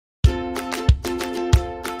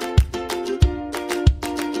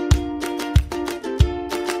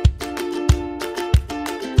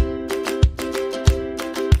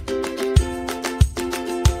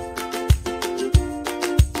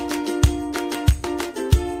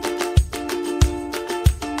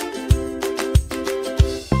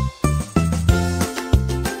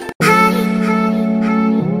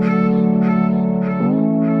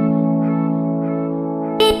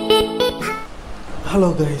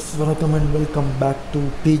Hello guys, welcome and welcome back to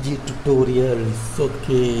PG Tutorials.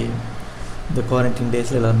 Okay, இந்த quarantine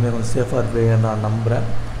டேஸில் எல்லாருமே கொஞ்சம் சேஃபாக இருப்பீங்க நான் நம்புகிறேன்.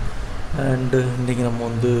 அண்டு இன்றைக்கி நம்ம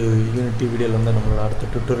வந்து யூனிட்டி வீடியோவில் வந்து நம்மளோட அடுத்த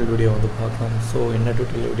டுட்டோரியல் வீடியோ வந்து பார்க்கலாம். ஸோ என்ன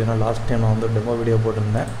டுட்டோரியல் வீடியோனா, லாஸ்ட் டைம் நான் வந்து டெமோ வீடியோ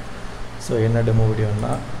போட்டிருந்தேன். ஸோ என்ன டெமோ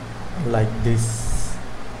வீடியோன்னா, லைக் திஸ்,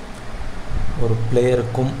 ஒரு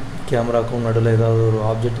பிளேயருக்கும் கேமராவுக்கும் நடுவில் ஏதாவது ஒரு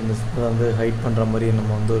ஆப்ஜெக்ட் வந்து ஹைட் பண்ணுற மாதிரி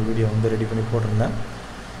நம்ம வந்து ஒரு வீடியோ வந்து ரெடி பண்ணி போட்டிருந்தேன்.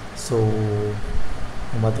 ஸோ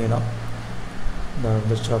பார்த்தீங்கன்னா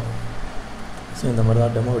இந்த ஷாப், ஸோ இந்த மாதிரி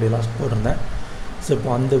தான் டெமோ வீடியோ லாஸ்ட் போட்டிருந்தேன். ஸோ இப்போ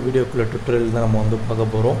அந்த வீடியோக்குள்ளே டுட்டோரியல் தான் நம்ம வந்து பார்க்க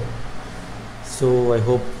போகிறோம். ஸோ ஐ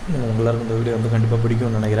ஹோப் எல்லாருக்கும் இந்த வீடியோ வந்து கண்டிப்பாக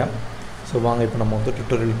பிடிக்கும்னு நினைக்கிறேன். ஸோ வாங்க இப்போ நம்ம வந்து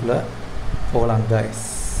டுட்டோரியலுக்குள்ளே போகலாம் guys.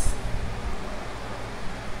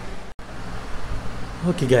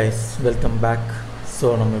 Okay guys, welcome back.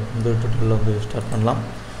 So நம்ம இப்போ வந்து டுட்டோரியல் வந்து ஸ்டார்ட் பண்ணலாம்.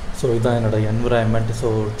 ஸோ இதுதான் என்னோடய என்விரான்மெண்ட். ஸோ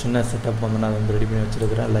சின்ன செட்டப் வந்து நான் வந்து ரெடி பண்ணி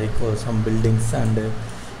வச்சுருக்கிறேன். Like some buildings and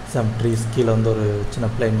some trees, கீழே வந்து ஒரு சின்ன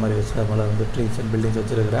பிளைன் மாதிரி வச்சு அதில் வந்து ட்ரீஸ் அண்ட் பில்டிங்ஸ்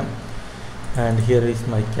வச்சுருக்கிறேன். And here is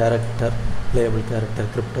my character, playable character,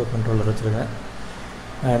 crypto controller வச்சுருக்கேன்.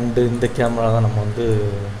 அண்டு இந்த கேமரா தான் நம்ம வந்து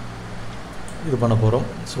இது பண்ண போகிறோம்.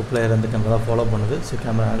 ஸோ பிளேயர் இந்த கேமரா தான் ஃபாலோ பண்ணுது. ஸோ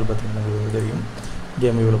கேமரா ஆங்கிள் பார்த்திங்கன்னா உங்களுக்கு தெரியும்.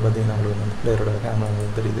 கேம் வியூவில் பார்த்திங்கன்னா உங்களுக்கு வந்து பிளேயரோட கேமரா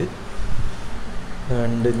வந்து தெரியுது.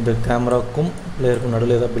 அண்டு இந்த கேமராவுக்கும் பிளேயருக்கும்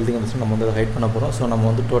நடுவில் ஏதாவது பில்டிங் வந்துச்சு நம்ம வந்து அதை ஹைட் பண்ண போகிறோம். ஸோ நம்ம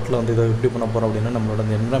வந்து டோட்டலாக வந்து இதை எப்படி பண்ண போகிறோம் அப்படின்னா, நம்மளோட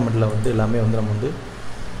அந்த என்விரான்மெண்ட்டில் வந்து எல்லாமே வந்து நம்ம வந்து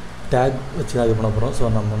டேக் வச்சு தான் இது பண்ண போகிறோம். ஸோ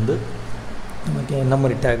நம்ம வந்து நமக்கு என்ன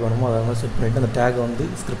மாதிரி டேக் வேணுமோ அதை வந்து செட் பண்ணிவிட்டு அந்த டேக்கை வந்து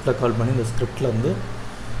ஸ்கிரிப்டில் கால் பண்ணி இந்த ஸ்கிரிப்டில் வந்து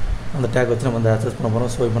அந்த டேக் வச்சு நம்ம வந்து ஆக்சஸ் பண்ண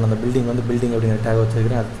போகிறோம். ஸோ இப்போ நான் அந்த பில்டிங் வந்து பில்டிங் அப்படிங்கிற டேக்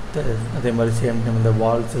வச்சுருக்கிறேன். அதே மாதிரி சேம் டைம் இந்த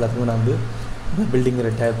வால்ஸ் எல்லாத்துக்குமே நான் வந்து இந்த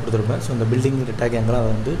பில்டிங்கிற டேக் கொடுத்துருப்பேன். ஸோ இந்த பில்டிங்கிற டேக் எங்கெல்லாம்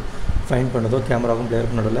அதை வந்து ஃபைண்ட் பண்ணுறதோ கேமராவுக்கும்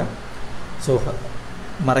பிளேயருக்கும் நடுவில், ஸோ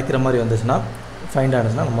மறைக்கிற மாதிரி வந்துச்சுன்னா, ஃபைண்ட்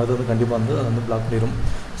ஆனிச்சுன்னா நம்ம அது வந்து கண்டிப்பாக வந்து அதை வந்து பிளாக் பண்ணிடும்.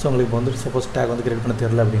 ஸோ உங்களுக்கு இப்போ வந்து சப்போஸ் டேக் வந்து கிரியேட் பண்ண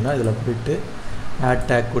தெரியல அப்படின்னா, இதில் போய்ட்டு ஆட்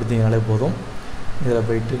டேக் கொடுத்தீங்கனாலே போதும். இதில்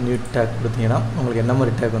போய்ட்டு நியூ டேக் கொடுத்தீங்கன்னா உங்களுக்கு என்ன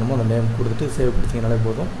மாதிரி டேக் வேணுமோ அந்த நேம் கொடுத்துட்டு சேவ் கொடுத்தீங்கனாலே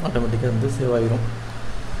போதும். ஆட்டோமேட்டிக்காக வந்து சேவ் ஆகிரும்.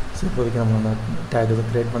 ஸோ இப்போதைக்கு நம்ம அந்த டேக்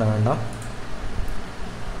எதுவும் க்ரியேட் பண்ண வேண்டாம்.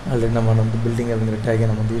 ஆல்ரெடி நம்ம வந்து பில்டிங் அப்படிங்கிற டேக்கை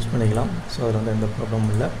நம்ம வந்து யூஸ் பண்ணிக்கலாம். ஸோ அதில் வந்து எந்த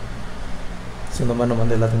ப்ராப்ளமும் இல்லை. ஸோ இந்த மாதிரி நம்ம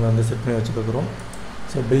வந்து எல்லாத்துக்குமே வந்து செட் பண்ணி வச்சுருக்கிறோம்.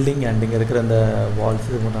 ஸோ பில்டிங் அண்ட் இங்கே இருக்கிற அந்த வால்ஸ்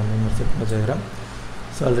இது மட்டும் அந்த மாதிரி செட் பண்ணி வச்சுருக்கிறேன்.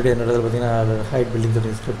 ஸோ ஆல்ரெடி என்னோட பார்த்திங்கன்னா ஹைட் பில்டிங் சொல்லி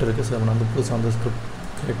ஸ்கிரிப்ட் இருக்குது. ஸோ நான் வந்து புதுசாக வந்து ஸ்கிரிப்ட்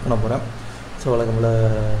க்ரியேட் பண்ண போகிறேன். ஸோ வழக்கமில்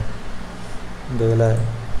இந்த இதில்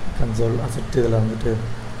கன்சோல் அசெட் இதில் வந்துட்டு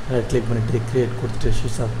ரைட் கிளிக் பண்ணிவிட்டு க்ரியேட் கொடுத்துட்டு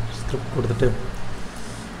ஸ்கிரிப்ட் கொடுத்துட்டு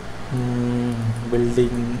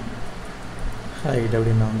பில்டிங் ஹைட்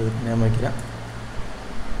அப்படின்னு நான் வந்து நேம் வைக்கிறேன்.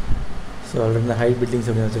 ஸோ ஆல்ரெடி இந்த ஹைட் பில்டிங்ஸ்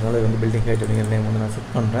அப்படின்னு வச்சுருக்கனால இது வந்து பில்டிங் ஹைட் அப்படிங்கிற நேம் வந்து நான்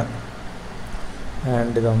செட் பண்ணுறேன்.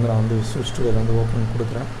 அண்ட் இதை வந்து நான் வந்து விசுவல் ஸ்டுடியோவில் வந்து ஓப்பன்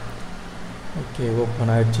கொடுக்குறேன். ஓகே, ஓப்பன்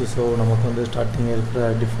ஆகிடுச்சு. ஸோ நமக்கு வந்து ஸ்டார்டிங் இருக்கிற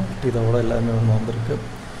டிஃபால்ட் இதோட எல்லாமே நம்ம வந்துருக்கு.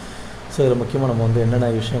 ஸோ இதில் முக்கியமாக நம்ம வந்து என்னென்ன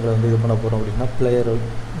விஷயங்களை வந்து இது பண்ண போகிறோம் அப்படின்னா, பிளேயர்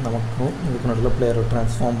நமக்கும் இதுக்கு நடுவில் பிளேயர்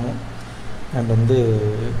ட்ரான்ஸ்ஃபார்மும் அண்ட் வந்து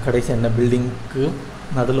கடைசி என்ன பில்டிங்க்கு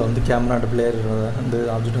நடுவில் வந்து கேமரா அண்ட் பிளேயர் அந்த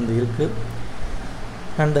ஆப்ஜெக்ட் வந்து இருக்குது.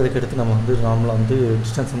 அண்ட் அதுக்கடுத்து நம்ம வந்து நார்மலாக வந்து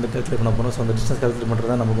டிஸ்டன்ஸ் வந்து கால்குலேட் பண்ண போகிறோம். ஸோ அந்த டிஸ்டன்ஸ் கால்குலேட்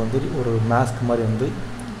பண்ணுறது தான் நமக்கு வந்து ஒரு மாஸ்க் மாதிரி வந்து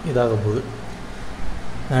இதாக போகுது.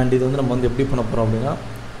 அண்ட் இது வந்து நம்ம வந்து எப்படி பண்ண போகிறோம் அப்படின்னா,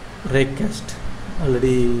 ரேகாஸ்ட்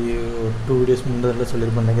ஆல்ரெடி 2 வீடியோஸ் முன்னதில்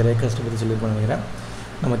சொல்லியிருப்பேன் நினைக்கிறேன். ரேகாஸ்ட்டை பற்றி சொல்லியிருப்பேன் நினைக்கிறேன்.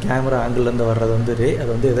 நம்ம கேமரா ஆங்கிள்லேருந்து வர்றது வந்து அது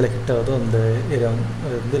வந்து எதில் ஹிட் ஆகுதோ அந்த ஏரியா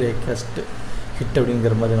வந்து ரேகாஸ்ட் ஹிட்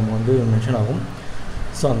அப்படிங்கிற மாதிரி நம்ம வந்து மென்ஷன் ஆகும்.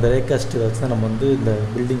 ஸோ அந்த ரேகாஸ்ட் இதை வச்சு தான் நம்ம வந்து இந்த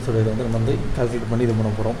பில்டிங்ஸோட இதை வந்து நம்ம வந்து கால்குலேட் பண்ணி இது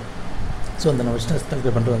பண்ண போகிறோம். ஸோ அந்த நம்ம டிஸ்டன்ஸ்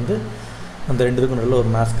கால்குலேட் பண்ணுறது வந்து அந்த 2 இதுக்கும் நல்ல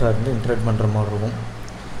ஒரு மாஸ்காக இருந்து இன்ட்ராக்ட் பண்ணுற மாதிரி இருக்கும்.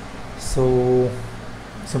 ஸோ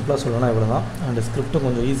சிம்பிளாக சொல்லணும்னா இவ்வளோ தான். அண்ட் ஸ்கிரிப்ட்டும்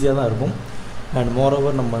கொஞ்சம் ஈஸியாக தான் இருக்கும். அண்ட்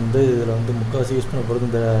மோரோவர் நம்ம வந்து இதில் வந்து முக்கால்வாசி யூஸ் பண்ண போகிறது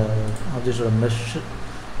இந்த ஆப்ஜெக்டோட மெஷ்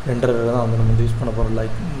ரெண்டரை தான் வந்து நம்ம வந்து யூஸ் பண்ண போகிறோம்.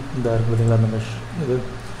 லைக் இந்த இருக்குது பார்த்திங்களா அந்த மெஷ் இது.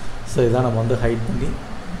 ஸோ இதான் நம்ம வந்து ஹைட் பண்ணி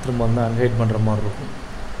திரும்ப வந்து அன்ஹைட் பண்ணுற மாதிரி இருக்கும்.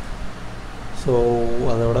 ஸோ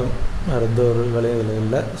அதோட வேறு எந்த ஒரு வேலையும் இதில்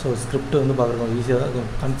இல்லை. ஸோ ஸ்கிரிப்ட் வந்து பார்க்குறது கொஞ்சம் ஈஸியாக தான்,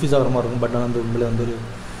 கன்ஃபியூஸ் ஆகிற மாதிரி இருக்கும். பட் ஆனால் வந்து உண்மையிலே வந்து ஒரு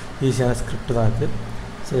ஈஸியான ஸ்கிரிப்ட் தான் இருக்குது.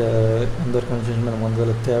 ஸோ எந்த ஒரு கன்ஃபியூஷனும் நம்ம வந்து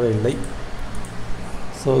அதில் தேவையில்லை.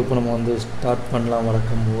 ஸோ இப்போ நம்ம வந்து ஸ்டார்ட் பண்ணலாம்.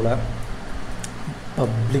 வழக்கம் போல்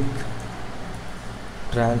public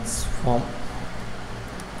transform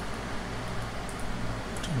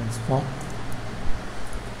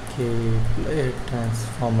okay, player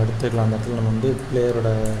transform எடுத்துக்கலாம். அந்த இடத்துல நம்ம வந்து பிளேயரோட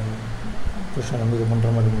பொசிஷன் வந்து இது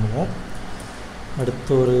பண்ணுற மாதிரி பண்ணுவோம்.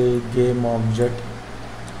 அடுத்து ஒரு கேம் ஆப்ஜெக்ட்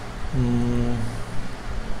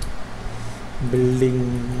பில்டிங்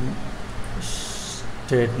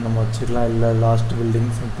ஸ்டேட் நம்ம வச்சுக்கலாம். இல்லை லாஸ்ட் பில்டிங்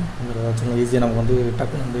சம்திங்கிறத வச்சுக்கலாம். ஈஸியாக நமக்கு வந்து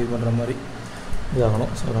டக்குன்னு வந்து இது பண்ணுற மாதிரி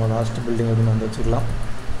இதாகணும். ஸோ நம்ம லாஸ்ட் பில்டிங் அப்படின்னு வந்து வச்சுக்கலாம்.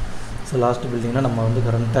 ஸோ லாஸ்ட் பில்டிங்னால் நம்ம வந்து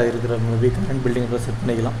கரண்ட்டாக இருக்கிற மேபி கரண்ட் பில்டிங் செட்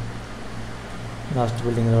பண்ணிக்கலாம். லாஸ்ட்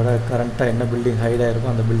பில்டிங்கோட கரண்ட்டாக என்ன பில்டிங் ஹைடாக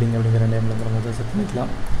இருக்கும் அந்த பில்டிங் அப்படிங்கிற நேமில் வந்து நம்ம செட்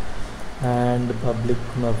பண்ணிக்கலாம். அண்ட் பப்ளிக்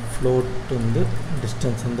ஃப்ளோட் வந்து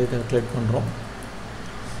டிஸ்டன்ஸ் வந்து கால்குலேட் பண்ணுறோம்.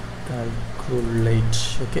 Calculate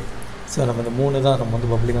okay. ஸோ நம்ம இந்த 3 தான் நம்ம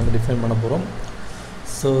வந்து பப்ளிக் வந்து டிஃபைன் பண்ண போகிறோம்.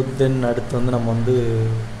 ஸோ தென் அடுத்து வந்து நம்ம வந்து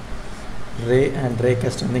ரே அண்ட் ரே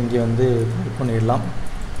காஸ்ட் வந்து இங்கே வந்து கால் பண்ணிடலாம்.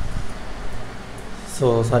 ஸோ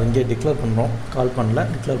சாரி இங்கே டிக்ளேர் பண்ணுறோம், கால் பண்ணல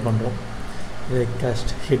டிக்ளேர் பண்ணுறோம். ரே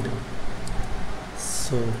cost hit.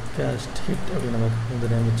 So cost hit அப்படின்னு நம்ம வந்து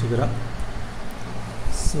நேம் வச்சுக்கிறேன்.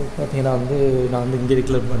 ஸோ பார்த்தீங்கன்னா வந்து நான் வந்து இங்கே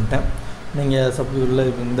டிக்ளேர் பண்ணிட்டேன். நீங்கள் சப்போஸ் உள்ள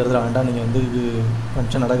இந்த இடத்துல வேண்டாம், நீங்கள் வந்து இது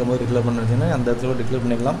ஃபங்க்ஷன் நடக்கும்போது டிக்ளேர் பண்ணிட்டீங்கன்னா அந்த இடத்துல டிக்ளேர்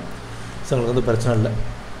பண்ணிக்கலாம். ஸோ உங்களுக்கு வந்து பிரச்சனை இல்லை.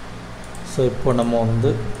 ஸோ இப்போ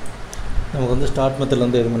நமக்கு வந்து ஸ்டார்ட் மெத்தடில்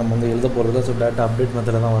வந்து எதுவுமே நம்ம வந்து எழுத போகிறது. ஸோ டேட்டா அப்டேட்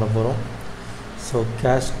மெத்தடில் தான் வர போகிறோம். ஸோ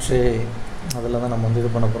கேஸ்ட்ரே அதில் தான் நம்ம வந்து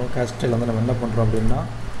இது பண்ண போகிறோம். கேஸ்ட்ரேயில் வந்து நம்ம என்ன பண்ணுறோம் அப்படின்னா,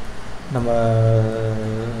 நம்ம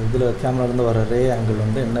இதில் கேமராலேருந்து வர ரே ஆங்கிள்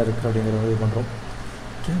வந்து என்ன இருக்குது அப்படிங்கிறத இது பண்ணுறோம்.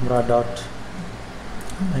 Camera dot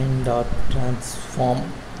main dot transform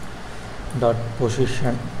dot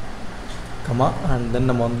position comma and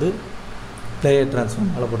then நம்ம வந்து பிளேயர்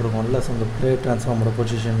ட்ரான்ஸ்ஃபார்ம் மேலே போட்டிருக்கோம்ல. ஸோ அந்த பிளேயர் ட்ரான்ஸ்ஃபார்மோட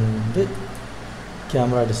பொசிஷன் வந்து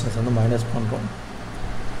கேமரா டிஸ்டன்ஸ் வந்து மைனஸ் பண்ணுறோம்.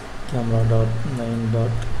 Camera dot main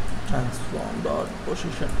dot transform dot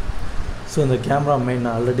position. So இந்த கேமரா மெயின்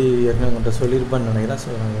நான் ஆல்ரெடி ஏற்கனவே உங்கள்கிட்ட சொல்லியிருப்பேன்னு நினைக்கிறேன். ஸோ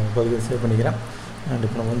நான் இப்போதைக்கு சேவ் பண்ணிக்கிறேன். அண்ட்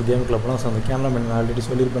இப்போ நம்ம வந்து கேமுக்குள்ள போகலாம். ஸோ அந்த கேமரா மெயின் நான் ஆல்ரெடி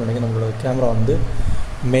சொல்லியிருப்பேன்னு நினைக்கிறேன். நம்மளோட கேமரா வந்து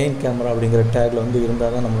மெயின் கேமரா அப்படிங்கிற டேக்கில் வந்து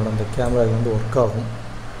இருந்தால் தான் நம்மளோட அந்த கேமரா இது வந்து ஒர்க் ஆகும்.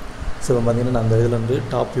 ஸோ இப்போ பார்த்தீங்கன்னா நான் அந்த இதில் வந்து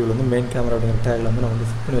டாப் வியூவில் வந்து மெயின் கேமரா அப்படிங்கிற டேக்கில் வந்து நம்ம வந்து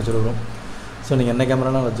செட் பண்ணி வச்சுருக்கோம். ஸோ நீங்கள் என்ன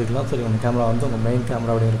கேமரானாலும் வச்சுக்கலாம். ஸோ உங்கள் கேமரா வந்து உங்கள் மெயின்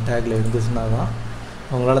கேமரா அப்படிங்கிற டேக்கில் இருந்துச்சுன்னா தான்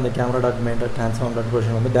உங்களால் அந்த camera dot main dot transform dot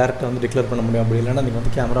position வந்து டேரெக்டாக வந்து டிக்ளேர் பண்ண முடியும். அப்படி இல்லைன்னா நீங்கள்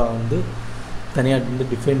வந்து கேமரா வந்து தனியாக வந்து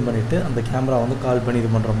டிஃபைன் பண்ணிவிட்டு அந்த கேமரா வந்து கால் பண்ணி இது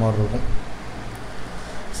பண்ணுற மாதிரி இருக்கும்.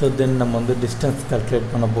 ஸோ தென் நம்ம வந்து டிஸ்டன்ஸ்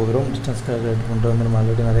கால்குலேட் பண்ண போகிறோம். டிஸ்டன்ஸ் கால்குலேட் பண்ணுறது வந்து நம்ம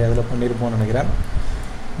ஆல்ரெடி நிறைய இதில் பண்ணியிருப்போம்னு நினைக்கிறேன்.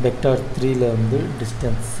 வெக்டார் 3ல் வந்து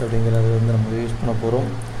டிஸ்டன்ஸ் அப்படிங்கிறது வந்து நம்ம யூஸ் பண்ண போகிறோம்.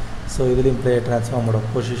 ஸோ இதுலேயும் பிளேயர் ட்ரான்ஸ்ஃபார்மோட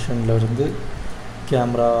பொசிஷனில் இருந்து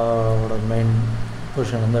கேமராவோட மெயின்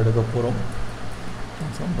பொசிஷன் வந்து எடுக்க போகிறோம்.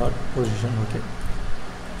 Transform dot position okay.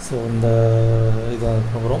 So இந்த இதை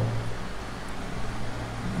போகிறோம்.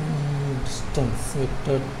 டிஸ்டன்ஸ்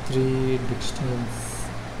வெக்டார் 3 டிஸ்டன்ஸ்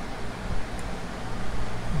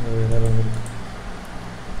வேறு வந்துருக்கு.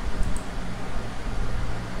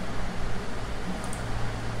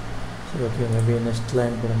 சரி ஓகே, மேபி நெக்ஸ்ட்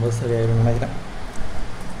லைன் போடும்போது சரியாயிரும் நினைக்கிறேன்.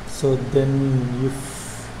 So then if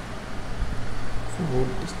float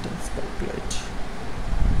distance calculate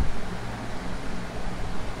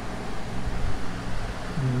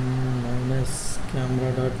minus camera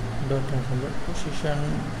dot transform dot position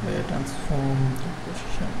player transform dot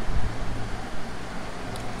position.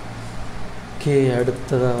 Okay,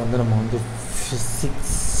 அடுத்ததாக வந்து நம்ம வந்து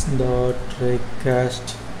physics dot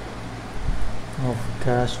raycast of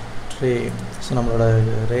cast ray. So நம்மளோட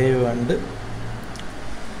ரே வந்து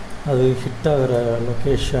அது ஹிட் ஆகிற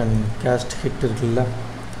லொக்கேஷன் கேஸ்ட் ஹிட் இருக்குல்ல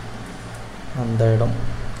அந்த இடம்.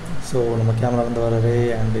 ஸோ நம்ம கேமராலேருந்து வர ரே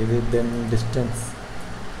அண்ட் இது தென் டிஸ்டன்ஸ்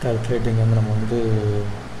கால்குலேட்டிங் வந்து நம்ம வந்து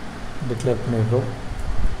டிக்ளேர் பண்ணிடுறோம்.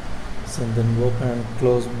 So then open and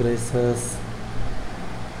close braces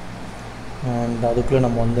and அதுக்குள்ளே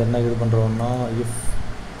நம்ம வந்து என்ன இது பண்ணுறோம்னா if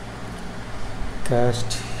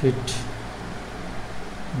caste hit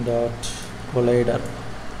dot collider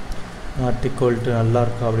not equal to நல்லா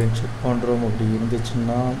இருக்கா அப்படின்னு செக் பண்ணுறோம். அப்படி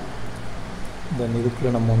இருந்துச்சுன்னா தென்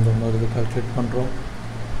இதுக்குள்ளே நம்ம வந்து இன்னொரு இது கால்குலேட் பண்ணுறோம்.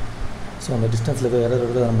 ஸோ அந்த டிஸ்டன்ஸில் எது வேறு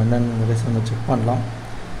இருக்குது நம்ம என்னென்ன முறைஸ் வந்து செக் பண்ணலாம்.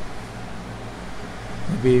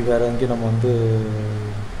 மேபி வேறு எங்கேயும் நம்ம வந்து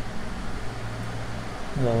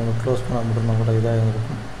அவங்க க்ளோஸ் பண்ண மட்டும்தான் கூட இதாக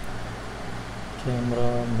இருக்கும்.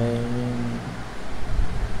 கேமரா மெயின்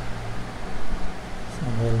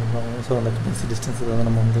ஸோ அந்த கடைசி டிஸ்டன்ஸ் இதை வந்து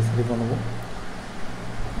நம்ம வந்து சரி பண்ணுவோம்.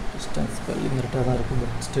 டிஸ்டன்ஸ் ஸ்பெல்லிங் கரெக்டாக தான் இருக்கும்,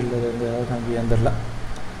 பட் ஸ்டில் அது வந்து ஏதாவது காமி வந்துடல.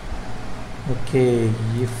 Okay,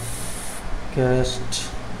 if caste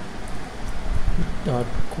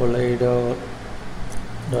dot collider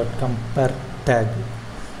dot compare take.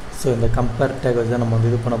 So இந்த கம்பேர் டேக் வச்சு தான் நம்ம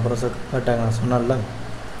வந்து இது பண்ண போகிறோம். ஸோ கம்பேர் டேக் நான் சொன்னால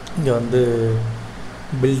இங்கே வந்து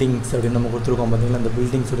பில்டிங்ஸ் அப்படின்னு நம்ம கொடுத்துருக்கோம் பார்த்தீங்களா, இந்த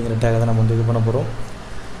பில்டிங்ஸ் அப்படிங்கிற டேக்கை தான் நம்ம வந்து இது பண்ண போகிறோம்.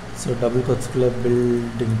 ஸோ டபுள் கோட்ஸ்குள்ளே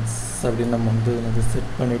பில்டிங்ஸ் அப்படின்னு நம்ம வந்து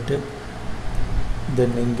செட் பண்ணிவிட்டு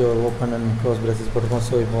தென் இங்கே ஒரு ஓப்பன் அண்ட் க்ளோஸ் பிரேசஸ் போட்டிருக்கோம்.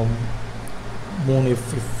 ஸோ இப்போ 3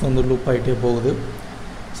 இஃப் வந்து லூப் ஆகிட்டே போகுது.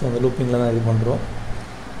 ஸோ அந்த லூப்பிங்கில் தான் இது பண்ணுறோம்.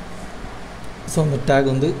 ஸோ அந்த டேக்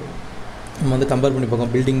வந்து நம்ம வந்து கம்பேர் பண்ணி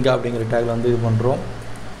பார்க்கோம். பில்டிங்கா அப்படிங்கிற டேக்கில் வந்து இது பண்ணுறோம்.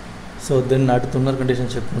 ஸோ தென் அடுத்து இன்னொரு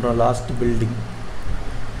கண்டிஷன் செக் பண்ணுறோம். லாஸ்ட் பில்டிங்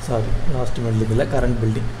இல்லை கரண்ட்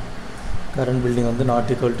பில்டிங் வந்து நாட்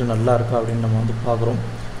ஈக்குவல் டு நல்லா இருக்கா அப்படின்னு நம்ம வந்து பார்க்குறோம்.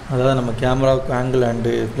 அதாவது நம்ம கேமராவுக்கு ஆங்கிள்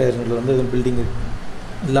அண்டு பிளேயர்களில் வந்து எதுவும் பில்டிங்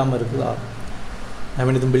இல்லாமல் இருக்குதா, ஐ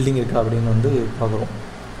மீன் எதுவும் பில்டிங் இருக்கா அப்படின்னு வந்து பார்க்குறோம்.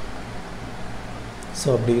 ஸோ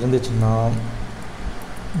அப்படி இருந்துச்சுன்னா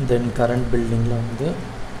தென் கரண்ட் பில்டிங்கில் வந்து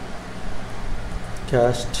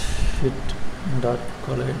cast hit dot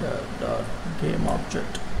collider dot game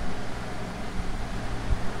object.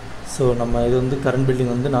 So நம்ம இது வந்து கரண்ட்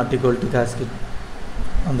பில்டிங் வந்து not equal to cast hit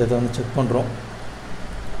அந்த இதை வந்து செக் பண்ணுறோம்.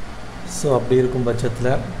 ஸோ அப்படி இருக்கும்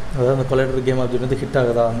பட்சத்தில் அதாவது அந்த கொலைடர் கேம் ஆப்ஜெக்ட் வந்து ஹிட்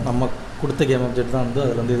ஆகுதா, நம்ம கொடுத்த கேம் ஆப்ஜெக்ட் தான் வந்து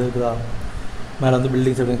அதில் வந்து இது இருக்குதா, மேலே வந்து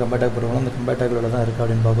பில்டிங்ஸ் அப்படின்னு கம்பேட்டாக் பண்ணுறோம், அந்த கம்பேட்டாக்களோட தான் இருக்குது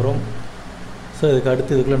அப்படின்னு பார்க்குறோம். ஸோ இதுக்கு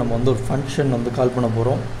அடுத்து இதுக்குள்ளே நம்ம வந்து ஒரு ஃபங்க்ஷன் வந்து கால் பண்ண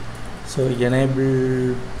போகிறோம். ஸோ எனேபிள்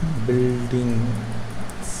பில்டிங்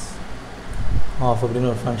ஆஃப்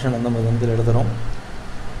அப்படின்னு ஒரு ஃபங்க்ஷன் வந்து நம்ம வந்து எழுதுகிறோம்.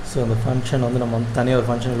 ஸோ அந்த ஃபங்க்ஷன் வந்து நம்ம வந்து தனியாக ஒரு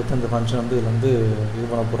ஃபங்க்ஷன் எடுத்து அந்த ஃபங்க்ஷன் வந்து இதில் வந்து இது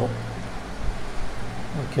பண்ண போகிறோம்.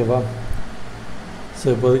 ஓகேவா? ஸோ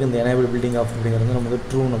இப்போதைக்கு இந்த எனேபிள் பில்டிங் ஆஃப் அப்படிங்கிறது நம்ம வந்து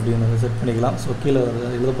ட்ரூன் அப்படின்னு வந்து செட் பண்ணிக்கலாம். ஸோ கீழே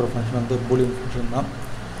எழுத போகிற ஃபங்க்ஷன் வந்து ஒரு பூலியன் ஃபங்க்ஷன் தான்.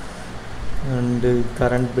 And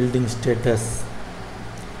current building status,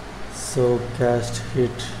 so cast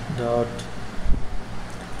hit dot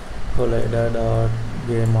collider dot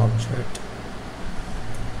game object.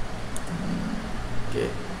 Okay,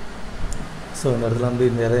 so இந்த இடத்துல வந்து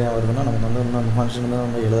இந்த இடம் வருதுன்னா நமக்கு வந்து இன்னும் அந்த ஃபங்க்ஷன் வந்து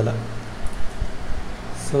நம்ம எழுதலை.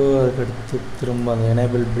 ஸோ அதுக்கடுத்து திரும்ப அந்த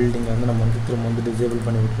எனேபிள் பில்டிங்கை வந்து நம்ம வந்து திரும்ப வந்து டிசேபிள்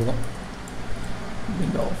பண்ணி விட்டுருக்கோம்,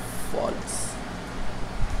 பில்டிங் ஆஃப் ஃபால்ஸ்.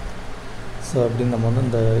 ஸோ அப்படின்னு நம்ம வந்து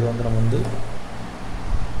இந்த இது வந்து நம்ம வந்து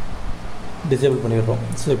டிசேபிள் பண்ணிடுறோம்.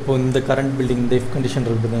 ஸோ இப்போ இந்த கரண்ட் பில்டிங் இந்த இஃப் கண்டிஷன்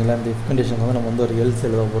இருக்குது பார்த்தீங்களா, இந்த இஃப் கண்டிஷன் வந்து நம்ம வந்து ஒரு எல்ஸ்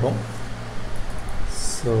எழுத போகிறோம்.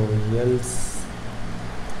 ஸோ எல்ஸ்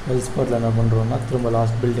ஸ்பாட்டில் என்ன பண்ணுறோன்னா திரும்ப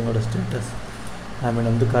லாஸ்ட் பில்டிங்கோட ஸ்டேட்டஸ், ஐ மீன்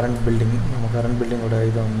வந்து கரண்ட் பில்டிங், நம்ம கரண்ட் பில்டிங்கோட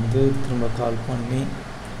இதை வந்து திரும்ப கால் பண்ணி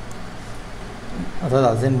அதாவது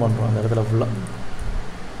அசைன் பண்ணுறோம் அந்த இடத்துல ஃபுல்லாக.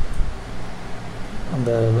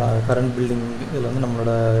 அந்த கரண்ட் பில்டிங் இதில் வந்து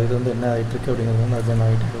நம்மளோட இது வந்து என்ன ஆகிட்டுருக்கு அப்படிங்கிறது வந்து அசைன்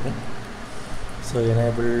ஆகிட்டு இருக்கும். So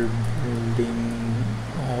enable building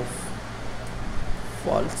of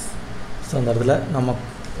falls. So அந்த இடத்துல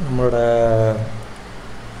நம்மளோட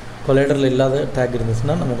கொலைடரில் இல்லாத டேக்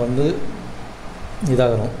இருந்துச்சுன்னா நமக்கு வந்து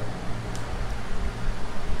இதாகிறோம்.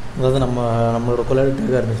 அதாவது நம்மளோட கொலைடர்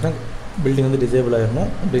டேக்காக இருந்துச்சுன்னா பில்டிங் வந்து டிசேபிள்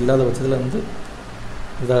ஆகிடணும். அப்படி இல்லாத பட்சத்தில் வந்து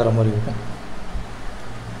இதாகிற மாதிரி இருக்கும்,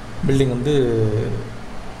 பில்டிங் வந்து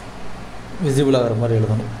விசிபிள் ஆகிற மாதிரி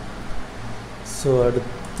எழுதணும். ஸோ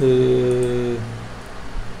அடுத்து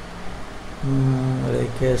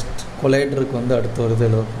கொலைடருக்கு வந்து அடுத்த ஒரு இது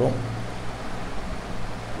எழுத போகிறோம்.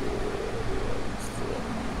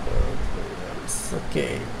 ஓகே,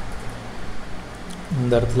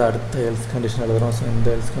 இந்த இடத்துல அடுத்த எல்ஸ் கண்டிஷன் எழுதுகிறோம். ஸோ இந்த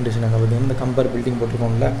எல்ஸ் கண்டிஷன் எங்கே பார்த்தீங்கன்னா இந்த கம்பேர் பில்டிங்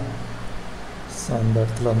போட்டிருக்கோம்ல, ஸோ அந்த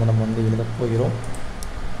இடத்துல வந்து நம்ம வந்து எழுத போகிறோம்.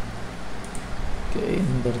 ஓகே,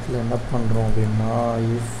 இந்த இடத்துல என்ன பண்ணுறோம் அப்படின்னா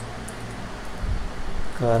if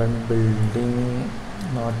current building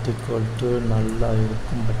not equal to நல்லாக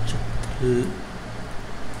இருக்கும் பட்சத்தில்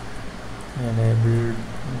enable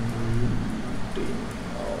building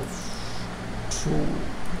of true.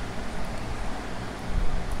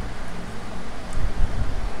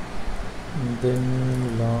 Then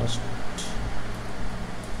last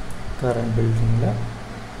current building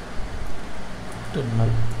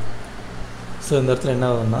null. So இந்த இடத்துல என்ன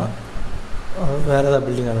ஆகுதுன்னா வேறு ஏதாவது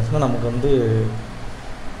பில்டிங் இருந்துச்சுன்னா நமக்கு வந்து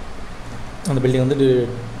அந்த பில்டிங் வந்து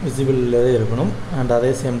விசிபிளாகவே இருக்கணும். அண்ட்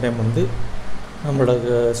அதே சேம் டைம் வந்து நம்மளோட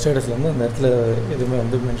ஸ்டேட்டஸில் வந்து அந்த இடத்துல எதுவுமே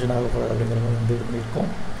வந்து மென்ஷன் ஆகக்கூடாது அப்படிங்கிற மாதிரி வந்து இது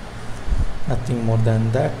பண்ணியிருக்கோம். Nothing more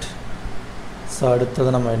than that. So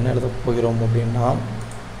அடுத்தது நம்ம என்ன எழுத போகிறோம் அப்படின்னா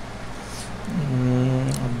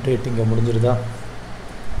அப்டேட் இங்கே முடிஞ்சிருதா.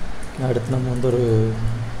 அடுத்து நம்ம வந்து ஒரு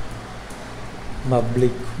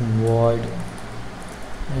பப்ளிக் வாய்ட்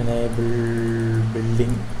எனேபிள்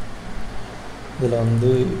பில்டிங், இதில் வந்து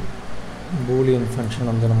பூலியன்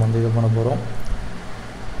ஃபங்க்ஷன் வந்து நம்ம வந்து இது பண்ண போகிறோம்.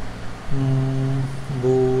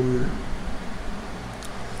 பூல்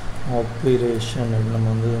ஆப்ரேஷன் நம்ம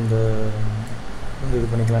வந்து இந்த இது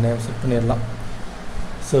பண்ணிக்கலாம், நேம் செட் பண்ணிடலாம்.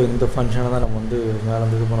 ஸோ இந்த ஃபங்க்ஷனை தான் நம்ம வந்து மேலே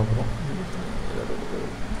வந்து இது பண்ண போகிறோம்.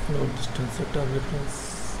 டிஸ்டன்ஸ் செட் ஆகிட்டு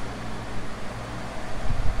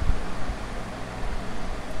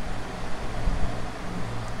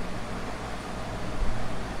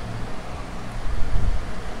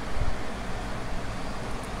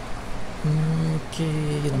ஓகே,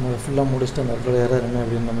 நம்ம ஃபுல்லாக முடிச்சுட்டு அந்த இடத்துல யாராவது என்ன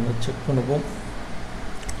அப்படின்னு நம்ம வந்து செக் பண்ணுவோம்.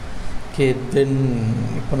 ஓகே, தென்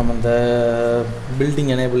இப்போ நம்ம இந்த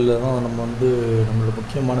பில்டிங் எனேபிளில் தான் நம்ம வந்து நம்மளோட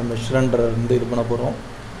முக்கியமான மெஷரண்டரை வந்து இது பண்ண போகிறோம்.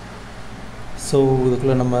 ஸோ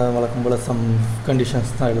இதுக்குள்ளே நம்ம வழக்கம் போல் சம்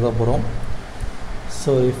கண்டிஷன்ஸ் தான் எழுத போகிறோம்.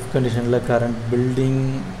 ஸோ இஃப் கண்டிஷனில் current building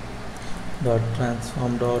dot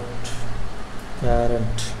transform dot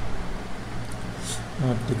parent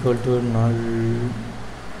not equal to null,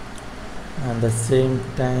 and the same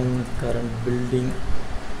time current building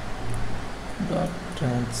dot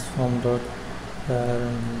transform dot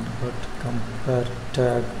parent dot compare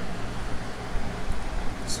tag.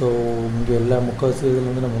 So இங்கே எல்லா முக்கால்வாசி இதில்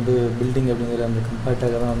வந்து நம்ம வந்து பில்டிங் அப்படிங்கிற அந்த கம்பேர்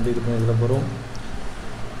டேக்கை தான் வந்து இது பண்ணி இதில் போகிறோம்.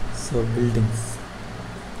 ஸோ பில்டிங்ஸ்,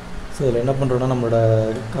 ஸோ இதில் என்ன பண்ணுறோன்னா நம்மளோட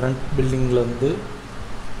கரண்ட் பில்டிங்கில் வந்து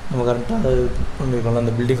நம்ம கரண்ட்டாக பண்ணியிருக்கோம்ல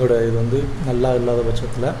அந்த பில்டிங்கோட இது வந்து நல்லா இல்லாத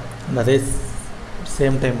பட்சத்தில் அதே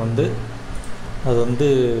சேம் டைம் வந்து அது வந்து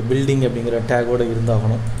பில்டிங் அப்படிங்கிற டேக்கோடு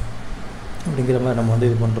இருந்தாகணும் அப்படிங்கிற மாதிரி நம்ம வந்து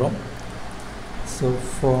இது பண்ணுறோம். So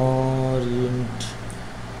for int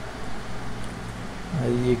I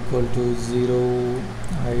equal to 0,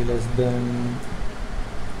 I less than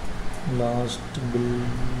last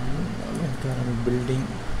current building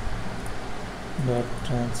dot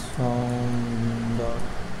transform dot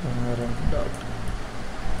parent dot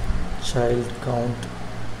child count.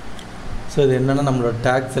 So இது என்னென்னா நம்மளோட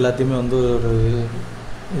டேக்ஸ் எல்லாத்தையுமே வந்து ஒரு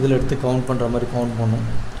இதில் எடுத்து கவுண்ட் பண்ணுற மாதிரி கவுண்ட் பண்ணும்.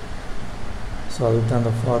 ஸோ அதுக்கு தான்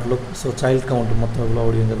அந்த for look. So child count மொத்தம் எவ்வளோ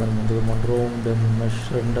அப்படிங்கிறத நம்ம வந்து பண்ணுறோம். தென் மெஷ்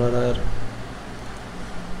ரெண்டரர்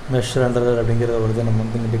அப்படிங்கிறத வருது நம்ம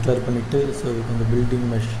வந்து இங்கே டிக்ளேர் பண்ணிவிட்டு, ஸோ இதுக்கு வந்து பில்டிங்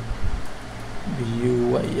மெஷ்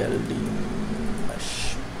BUILD மெஷ்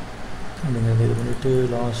அப்படிங்கிறத இது பண்ணிவிட்டு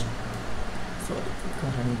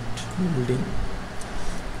current building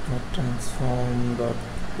transform dot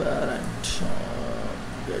parent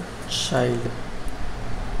get child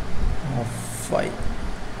of 5.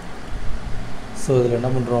 So இதில் என்ன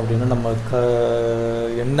பண்ணுறோம் அப்படின்னா நம்ம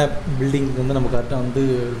என்ன பில்டிங் வந்து நம்ம கரெக்டாக வந்து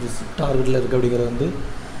டார்கெட்டில் இருக்குது அப்படிங்கிறத வந்து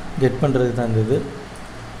கெட் பண்ணுறதுக்கு தான் இந்த இது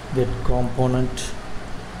get component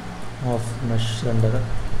of mesh render.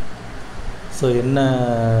 So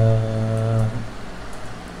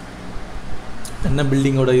என்ன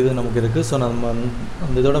பில்டிங்கோட இது நமக்கு இருக்குது. ஸோ நம்ம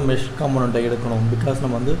அந்த இதோட மெஷ் காம்போனண்ட்டை எடுக்கணும். பிகாஸ்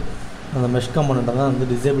நம்ம வந்து அந்த மெஷ் காம்போனண்ட்டை தான்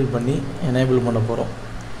வந்து டிசேபிள் பண்ணி எனேபிள் பண்ண போகிறோம்.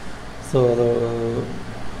 ஸோ அது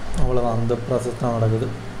அவ்வளோதான், அந்த ப்ராசஸ் தான் நடக்குது.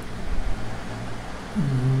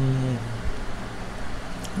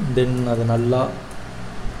 தென் அது நல்லா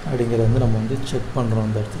அப்படிங்கிறத வந்து நம்ம வந்து செக் பண்ணுறோம்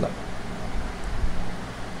இந்த இடத்துல.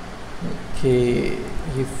 Okay,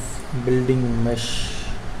 if building mesh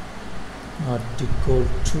not equal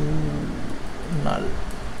to null,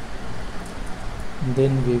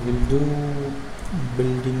 then we will do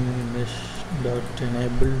building mesh dot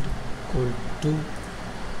enabled equal to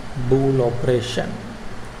bool operation.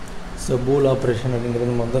 So pool operation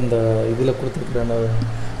அப்படிங்கிறது நம்ம வந்து அந்த இதில் கொடுத்துருக்குற அந்த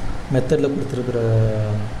மெத்தடில் கொடுத்துருக்குற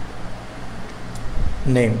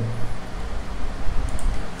நேம்.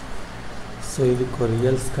 ஸோ இதுக்கு ஒரு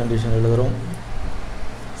எல்ஸ் கண்டிஷன் எழுதுகிறோம்.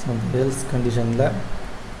 ஸோ அந்த எல்ஸ் கண்டிஷனில்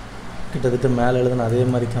கிட்டத்தட்ட மேலே எழுதுன அதே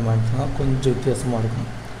மாதிரி கமெண்ட் தான், கொஞ்சம் வித்தியாசமாக இருக்கும்.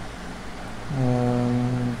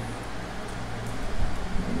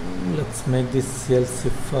 Let's make this else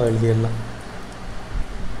if எழுதிடலாம்.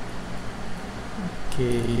 Okay,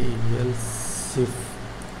 else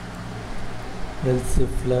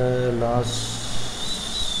இஃப்ல last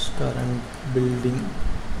current building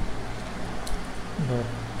dot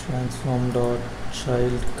transform dot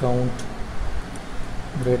child count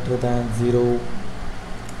greater than 0.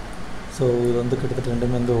 So இது வந்து கிட்டத்தட்ட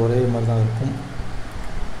ரெண்டுமே வந்து ஒரே மாதிரி தான் இருக்கும்.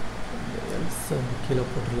 எல்ஸ் கீழே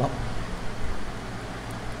போட்டுடலாம்.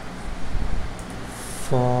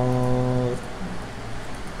 ஃபார்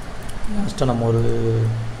லாஸ்ட்டாக நம்ம ஒரு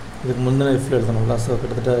இதுக்கு முந்தின இஃப்ல எழுதணும்ல. ஸோ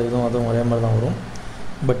கிட்டத்தட்ட இதுவும் அதுவும் ஒரே மாதிரி தான் வரும்.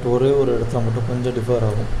 பட் ஒரே ஒரு இடத்துல மட்டும் கொஞ்சம் டிஃபர்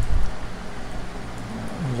ஆகும்.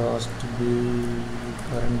 Last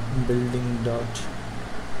current building dot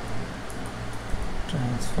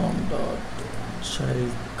transform dot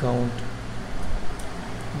child count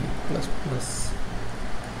plus plus,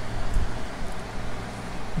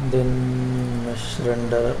 then mesh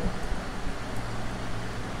render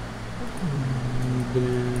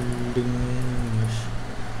building mesh.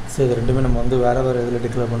 So இது ரெண்டுமே நம்ம வந்து வேறு வேறு இதில்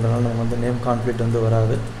டிக்ளேர் பண்ணுறதுனால நம்ம வந்து நேம் கான்ஃப்ளிக்ட் வந்து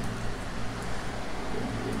வராது.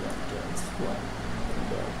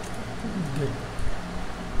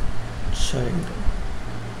 child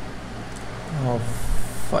of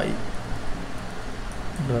 5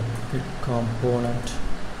 dot get component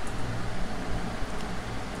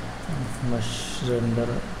of mesh render.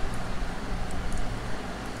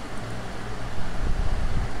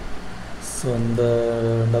 So இந்த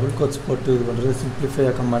டபுள் கோட்ஸ் போட்டு இது பண்ணுறது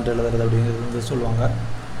சிம்பிளிஃபையாக கமெண்ட் எழுதுறது அப்படிங்கிறது வந்து சொல்லுவாங்க.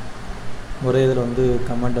 ஒரே இதில் வந்து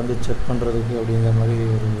கமெண்ட் வந்து செக் பண்ணுறதுக்கு அப்படிங்கிற மாதிரி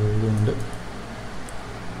ஒரு இது உண்டு.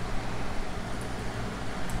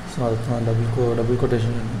 ஸோ அதுதான் டபுள்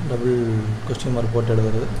கொஸ்டின் மார்க் போட்டு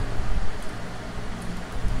எழுதுறது.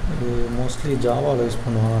 இது மோஸ்ட்லி ஜாவாவில் யூஸ்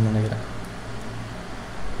பண்ணுவாங்கன்னு நினைக்கிறேன்.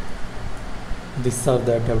 திஸ் ஆர்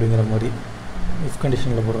தேட் அப்படிங்கிற மாதிரி இஃப்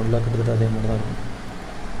கண்டிஷனில் போடுறோம்ல கிட்டத்தட்ட அதே மாதிரி தான் இருக்கும்.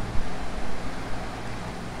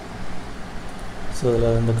 ஸோ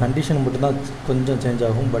அதில் இந்த கண்டிஷன் மட்டும்தான் கொஞ்சம் சேஞ்ச்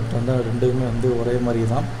ஆகும், பட் வந்து ரெண்டுமே வந்து ஒரே மாதிரி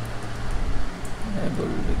தான்.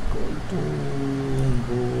 enable equal to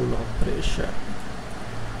bool operation.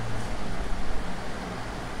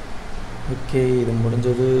 Okay, இது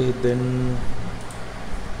முடிஞ்சது. தென்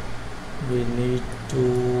we need to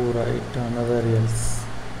write another else.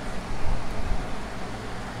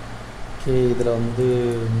 Okay, இதில் வந்து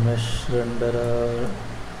mesh ரெண்டராக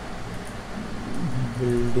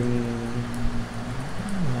building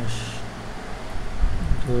mesh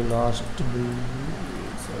last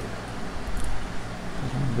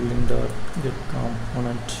building dot get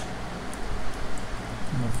component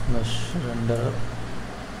of mesh render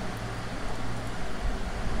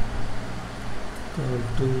equal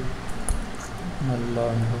to null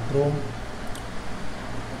on chrome.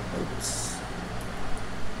 Oops.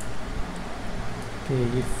 Okay,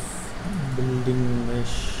 if building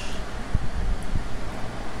mesh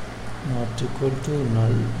not equal to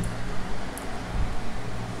null,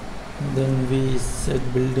 then we set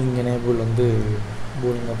building enable வந்து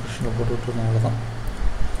booling ஆப்ரேஷனில் போட்டுவிட்ருந்தோம். அவ்வளோதான்.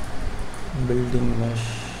 building mesh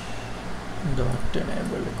dot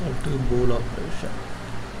enable equal to bool operation.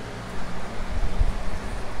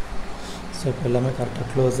 So இப்போ எல்லாமே கரெக்டாக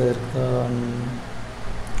close ஆகிருக்கா?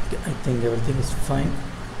 I think every thing is fine.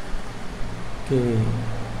 Okay,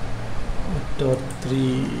 vector 3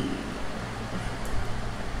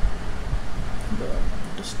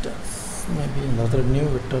 distance, maybe another new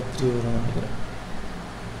vector 3 வரும்னு நினைக்கிறேன்.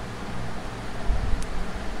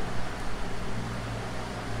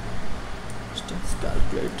 distance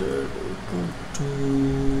calculated equal to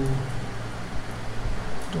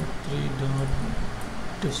vector 3 dot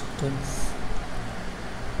distance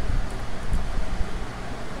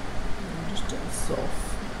of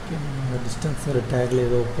இந்த distance ஒரு டேக்ல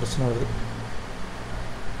ஏதோ பிரச்சனை வருது.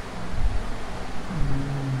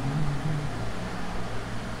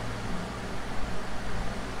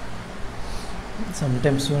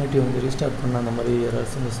 சம்டைம்ஸ் யூனிட்டி வந்து ரீஸ்டார்ட் பண்ணால் அந்த மாதிரி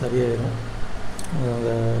எரர்ஸ் வந்து சரியாயிடும்.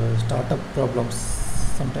 அந்த ஸ்டார்ட் அப் ப்ராப்ளம்ஸ்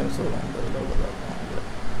சம்டைம்ஸ் வரும். அந்த இதில் உள்ளதாக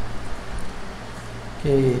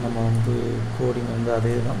ஓகே, நம்ம வந்து கோடிங் வந்து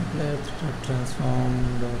அதே தான். Transform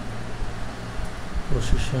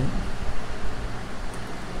position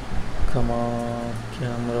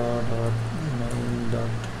camera dot main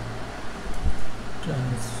dot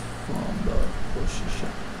transform dot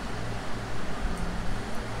position.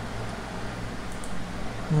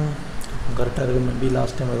 கரெக்டாக இருக்குது. மேபி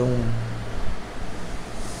லாஸ்ட் டைம் எதுவும்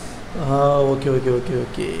ஓகே ஓகே ஓகே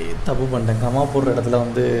ஓகே தப்பு பண்ணிட்டேன். கமா போடுற இடத்துல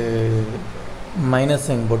வந்து மைனஸ்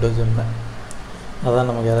சைன் போட்டு வச்சுருந்தேன். அதான்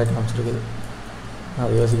நமக்கு எதாவது காமிச்சிருக்குது.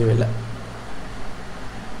 அதை யோசிக்கவே இல்லை.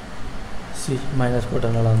 சி மைனஸ்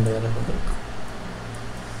போட்டதுனால அந்த எதாவது வந்துருக்கு.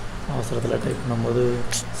 அவசரத்தில் டைப் பண்ணும்போது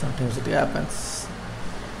sometimes it happens.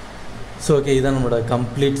 So okay, இதுதான் நம்மளோட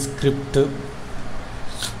கம்ப்ளீட் ஸ்கிரிப்டு.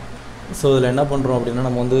 ஸோ இதில் என்ன பண்ணுறோம் அப்படின்னா,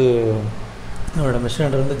 நம்ம வந்து நம்மளோட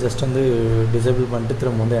மெஷின் வந்து ஜஸ்ட் வந்து டிசேபிள் பண்ணிட்டு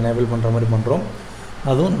திரும்ப வந்து எனேபிள் பண்ணுற மாதிரி பண்ணுறோம்.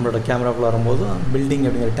 அதுவும் நம்மளோட கேமராக்குள்ளே வரும்போது பில்டிங்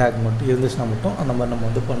அப்படிங்கிற டேக் மட்டும் இருந்துச்சுன்னா மட்டும் அந்த மாதிரி நம்ம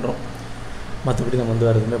வந்து பண்ணுறோம். மற்றபடி நம்ம வந்து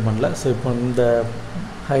வேறு எதுவுமே பண்ணல. ஸோ இப்போ இந்த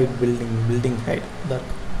ஹைட் பில்டிங் ஹைட் தான்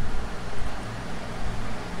இருக்குது.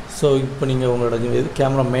 ஸோ இப்போ நீங்கள் உங்களோட எது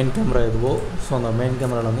கேமரா மெயின் கேமரா எதுவோ, ஸோ அந்த மெயின்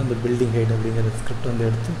கேமராவில் வந்து இந்த பில்டிங் ஹைட் அப்படிங்கிற ஸ்கிரிப்ட் வந்து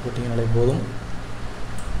எடுத்து போட்டிங்கனாலே போதும்.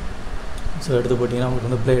 ஸோ எடுத்து போட்டிங்கன்னா உங்களுக்கு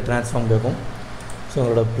வந்து பிளே ட்ரான்ஸ்ஃபார்ம் கேட்கும். ஸோ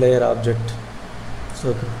உங்களோட player object, so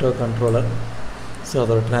crypto controller, so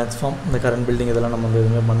அதோட ட்ரான்ஸ்ஃபார்ம், இந்த கரண்ட் பில்டிங் இதெல்லாம் நம்ம வந்து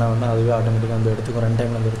எதுவுமே பண்ண வேண்டாம். அதுவே ஆட்டோமேட்டிக்காக வந்து எடுத்துக்கும். ரன்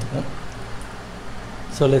டைமில் வந்து எடுத்துக்கும்.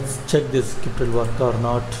 So let's check this script will work or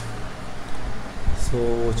not. So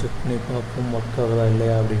check பண்ணி பார்ப்போம் ஒர்க் ஆகுதா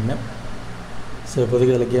இல்லையா அப்படின்னு. ஸோ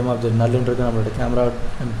இப்போதைக்கு இதில் கேம் ஆப்ஜெக்ட் நல்லுன்றது நம்மளோட கேமரா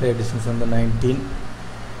அண்ட் பிளே டிஸ்டன்ஸ் வந்து 19.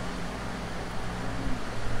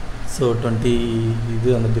 ஸோ 20 இது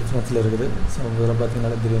அந்த டிஃப்ரென்ஸில் இருக்குது. ஸோ இதில்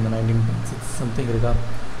பார்த்தீங்கன்னா தெரியும் இந்த 19.6 சம்திங் இருக்கா.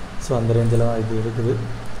 ஸோ அந்த ரேஞ்சில் தான் இது இருக்குது.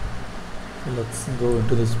 Let's go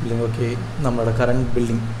into this building. Okay, நம்மளோட கரண்ட்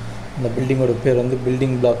பில்டிங், அந்த பில்டிங்கோட பேர் வந்து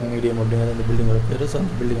பில்டிங் பிளாக் மீடியம் அப்படிங்கிறது அந்த பில்டிங்கோட பேர். ஸோ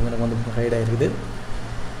அந்த பில்டிங் வந்து நம்ம வந்து ஹைட் ஆகிருக்குது.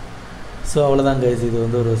 ஸோ அவ்வளோதான் கைஸ், இது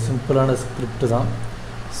வந்து ஒரு சிம்பிளான ஸ்கிரிப்ட் தான்.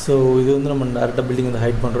 ஸோ இது வந்து நம்ம டேரெக்டாக பில்டிங் வந்து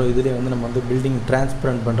ஹைட் பண்ணுறோம். இதுலேயே வந்து நம்ம வந்து பில்டிங்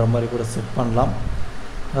டிரான்ஸ்பரண்ட் பண்ணுற மாதிரி கூட செட் பண்ணலாம்.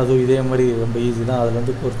 அதுவும் இதே மாதிரி ரொம்ப ஈஸி தான். அதில்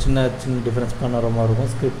வந்து ஒரு சின்ன டிஃப்ரென்ஸ் பண்ணுற மாதிரி இருக்கும்.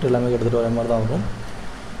 ஸ்கிரிப்ட் எல்லாமே எடுத்துகிட்டு வர மாதிரி தான் இருக்கும்.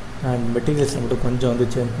 அண்ட் மெட்டீரியல்ஸ் மட்டும் கொஞ்சம் வந்து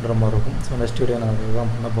சேஞ்ச் பண்ணுற மாதிரி இருக்கும். ஸோ நெக்ஸ்ட் வீடியோ நான்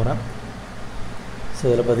இதுதான் பண்ண போகிறேன். ஸோ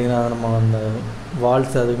இதில் பார்த்திங்கன்னா நம்ம அந்த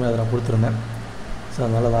வால்ஸ் அதுவுமே அதை நான் கொடுத்துருந்தேன். ஸோ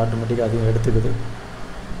அதனால் அது ஆட்டோமேட்டிக்காக அதையும் எடுத்துக்குது.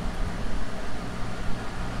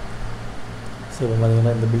 ஸோ இப்போ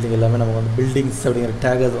பார்த்திங்கன்னா இந்த பில்டிங் எல்லாமே நம்ம வந்து பில்டிங்ஸ் அப்படிங்கிற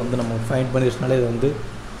டேக் அது வந்து நம்ம ஃபைண்ட் பண்ணி வச்சனாலே இது வந்து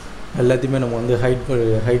எல்லாத்தையுமே நம்ம வந்து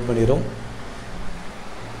ஹைட் பண்ணிடும்.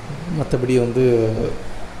 மற்றபடி வந்து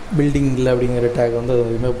பில்டிங்கில் அப்படிங்கிற டேக் வந்து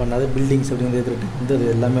அது ரிமூவ் பண்ணாது. பில்டிங்ஸ் அப்படிங்கிற டேக் வந்து அது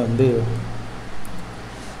எல்லாமே வந்து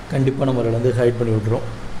கண்டிப்பாக நம்மளை வந்து ஹைட் பண்ணி விட்டுரும்.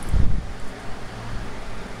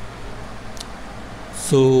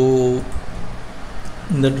 ஸோ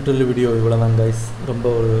இந்த டுட்டோரியல் வீடியோ இவ்வளோ தான் கைஸ். ரொம்ப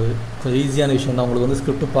ஒரு கொஞ்சம் ஈஸியான விஷயம் தான். உங்களுக்கு வந்து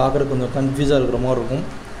ஸ்கிரிப்ட் பார்க்குறதுக்கு கொஞ்சம் கன்ஃபியூஸாக இருக்கிற மாதிரி இருக்கும்.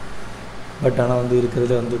 பட் ஆனால் வந்து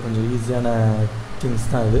இருக்கிறதுல வந்து கொஞ்சம் ஈஸியான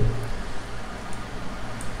திங்ஸ் தான் இது.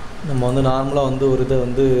 நம்ம வந்து நார்மலாக வந்து ஒரு இதை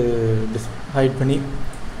வந்து ஹைட் பண்ணி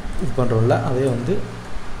இது பண்ணுறோம்ல, அதே வந்து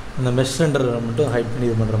அந்த மெஷ் ரெண்டரை மட்டும் ஹைட் பண்ணி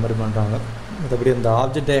இது பண்ணுற மாதிரி பண்ணுறாங்க. மற்றபடி அந்த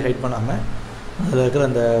ஆப்ஜெக்டை ஹைட் பண்ணாமல் அதில் இருக்கிற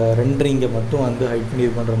அந்த ரெண்டரிங்கை மட்டும் வந்து ஹைட் பண்ணி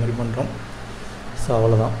இது பண்ணுற மாதிரி பண்ணுறோம். ஸோ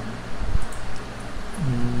அவ்வளோதான்.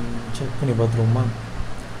 செக் பண்ணி பார்த்துருவோமா?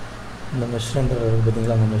 இந்த மெஷ் ரெண்டர்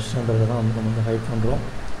பார்த்திங்களா, அந்த மெஷ் ரெண்டரை தான் வந்து நம்ம வந்து ஹைட் பண்ணுறோம்.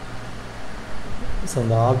 ஸோ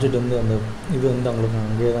அந்த ஆப்ஜெக்ட் வந்து அந்த இது வந்து அவங்களுக்கு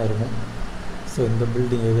அங்கேயே தான் இருக்கும். ஸோ இந்த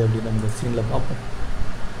பில்டிங் எது அப்படின்னு நம்ம சீனில் பார்ப்போம்.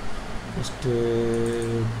 ஃபஸ்ட்டு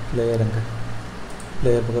பிளேயர்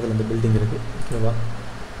பக்கத்தில் அந்த பில்டிங் இருக்குது, ஓகேவா?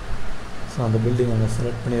 ஸோ அந்த பில்டிங் அங்கே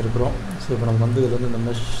செலக்ட் பண்ணியிருக்கிறோம். ஸோ இப்போ நம்ம வந்து இதில் வந்து இந்த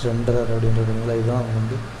மெஷ் ரெண்டர் அப்படின்றதுனால இதுதான் நம்ம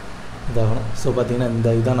வந்து இதாகணும். ஸோ பார்த்திங்கன்னா இந்த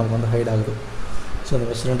இதுதான் நமக்கு வந்து ஹைட் ஆகுது. ஸோ அந்த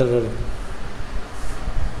மெஷ் ரெண்டர்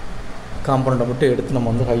காம்பவுண்டை மட்டும் எடுத்து நம்ம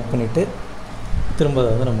வந்து ஹைட் பண்ணிவிட்டு திரும்ப அதை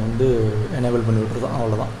வந்து நம்ம வந்து எனேபிள் பண்ணி விட்டுருதோம்.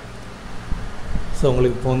 அவ்வளோதான். ஸோ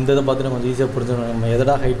உங்களுக்கு இப்போ இந்த இதை பார்த்து நம்ம கொஞ்சம் ஈஸியாக புரிஞ்சுக்கணும். நம்ம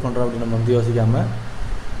எதடா ஹைட் பண்ணுறோம் அப்படின்னு நம்ம வந்து யோசிக்காமல்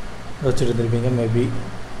வச்சுட்டு இருந்திருப்பீங்க மேபி.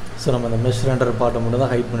 ஸோ நம்ம இந்த மெஷ் ரெண்டர் பார்ட்டை மட்டும்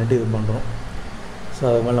தான் ஹைட் பண்ணிவிட்டு இது பண்ணுறோம். ஸோ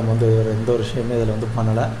அது மாதிரி நம்ம வந்து எந்த ஒரு விஷயமே இதில் வந்து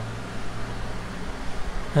பண்ணலை.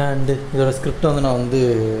 அண்டு இதோட ஸ்கிரிப்டை வந்து நான் வந்து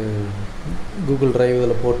கூகுள் ட்ரைவ்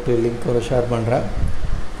இதில் போட்டு லிங்க் ஒரு ஷேர் பண்ணுறேன்.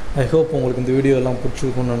 ஐ ஹோப் உங்களுக்கு இந்த வீடியோ எல்லாம்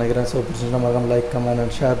பிடிச்சிருக்குன்னு நினைக்கிறேன். ஸோ பிடிச்சிருந்தா மறக்காமல் லைக், கமெண்ட்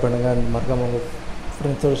அண்ட் ஷேர் பண்ணுங்கள். அண்ட் மறக்காமல் உங்கள்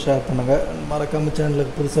ஃப்ரெண்ட்ஸோடு ஷேர் பண்ணுங்கள். மறக்காமல்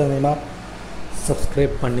சேனலுக்கு புதுசாக இருந்தீங்கன்னா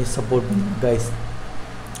சப்ஸ்கிரைப் பண்ணி சப்போர்ட் பண்ணுங்கள் கைஸ்.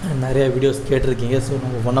 நிறையா வீடியோஸ் கேட்டிருக்கீங்க. ஸோ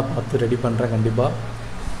நான் ஒவ்வொன்றா பார்த்து ரெடி பண்ணுறேன் கண்டிப்பாக.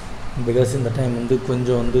 பிகாஸ் இந்த டைம் வந்து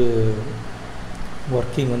கொஞ்சம் வந்து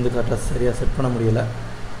ஒர்க்கிங் வந்து கரெக்டாக சரியாக செட் பண்ண முடியலை.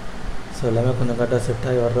 ஸோ எல்லாமே கொஞ்சம் கரெக்டாக செட்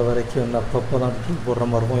ஆகி வர்ற வரைக்கும் வந்து அப்பப்போ தான் ட்ரில் போடுற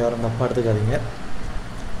மாதிரி இருக்கும். யாரும் தப்பாக எடுத்துக்காதீங்க.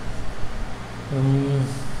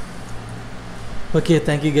 Okay,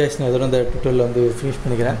 thank you guys. நான் இதோட இந்த டுட்டோரியல் வந்து ஃபினிஷ்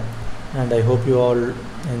பண்ணிக்கிறேன். And I hope you all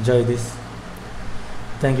enjoy this.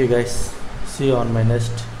 Thank you guys. See you on my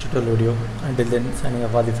next tutorial video. Until then, signing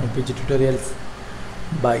off Adi from PG Tutorials.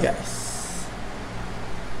 Bye guys.